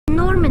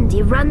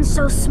candy runs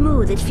so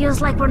smooth it feels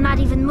like we're not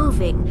even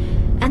moving.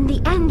 And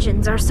the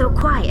engines are so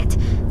quiet.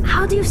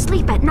 How do you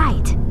sleep at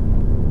night?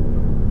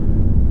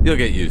 You'll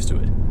get used to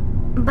it.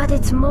 But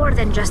it's more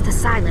than just the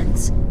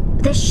silence.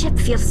 This ship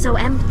feels so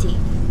empty.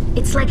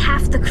 It's like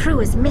half the crew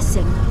is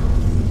missing.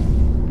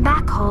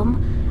 Back home,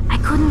 I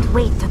couldn't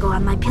wait to go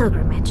on my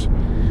pilgrimage.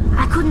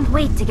 I couldn't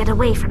wait to get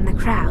away from the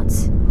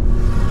crowds.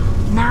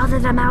 Now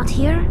that I'm out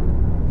here,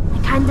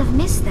 I kind of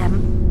miss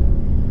them.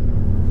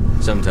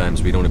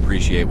 Sometimes we don't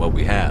appreciate what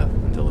we have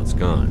until it's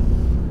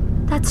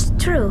gone. That's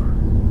true.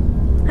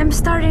 I'm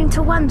starting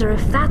to wonder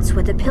if that's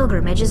what the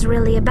pilgrimage is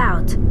really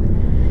about.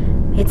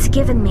 It's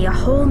given me a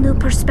whole new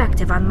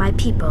perspective on my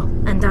people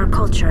and our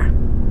culture.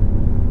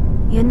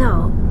 You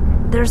know,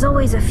 there's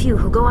always a few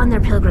who go on their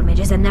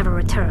pilgrimages and never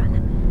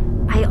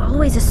return. I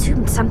always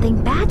assumed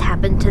something bad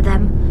happened to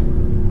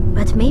them,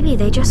 but maybe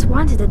they just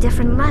wanted a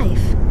different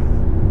life.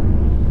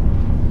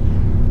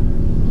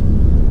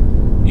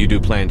 You do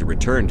plan to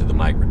return to the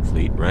migrant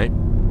fleet, right?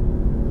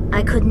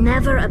 I could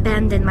never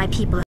abandon my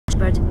people,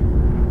 Shepard.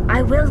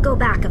 I will go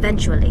back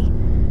eventually,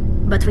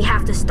 but we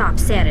have to stop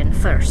Seren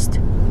first.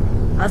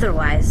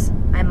 Otherwise,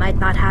 I might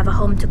not have a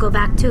home to go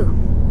back to.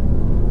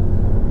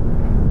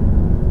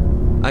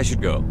 I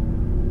should go.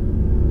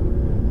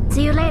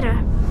 See you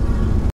later.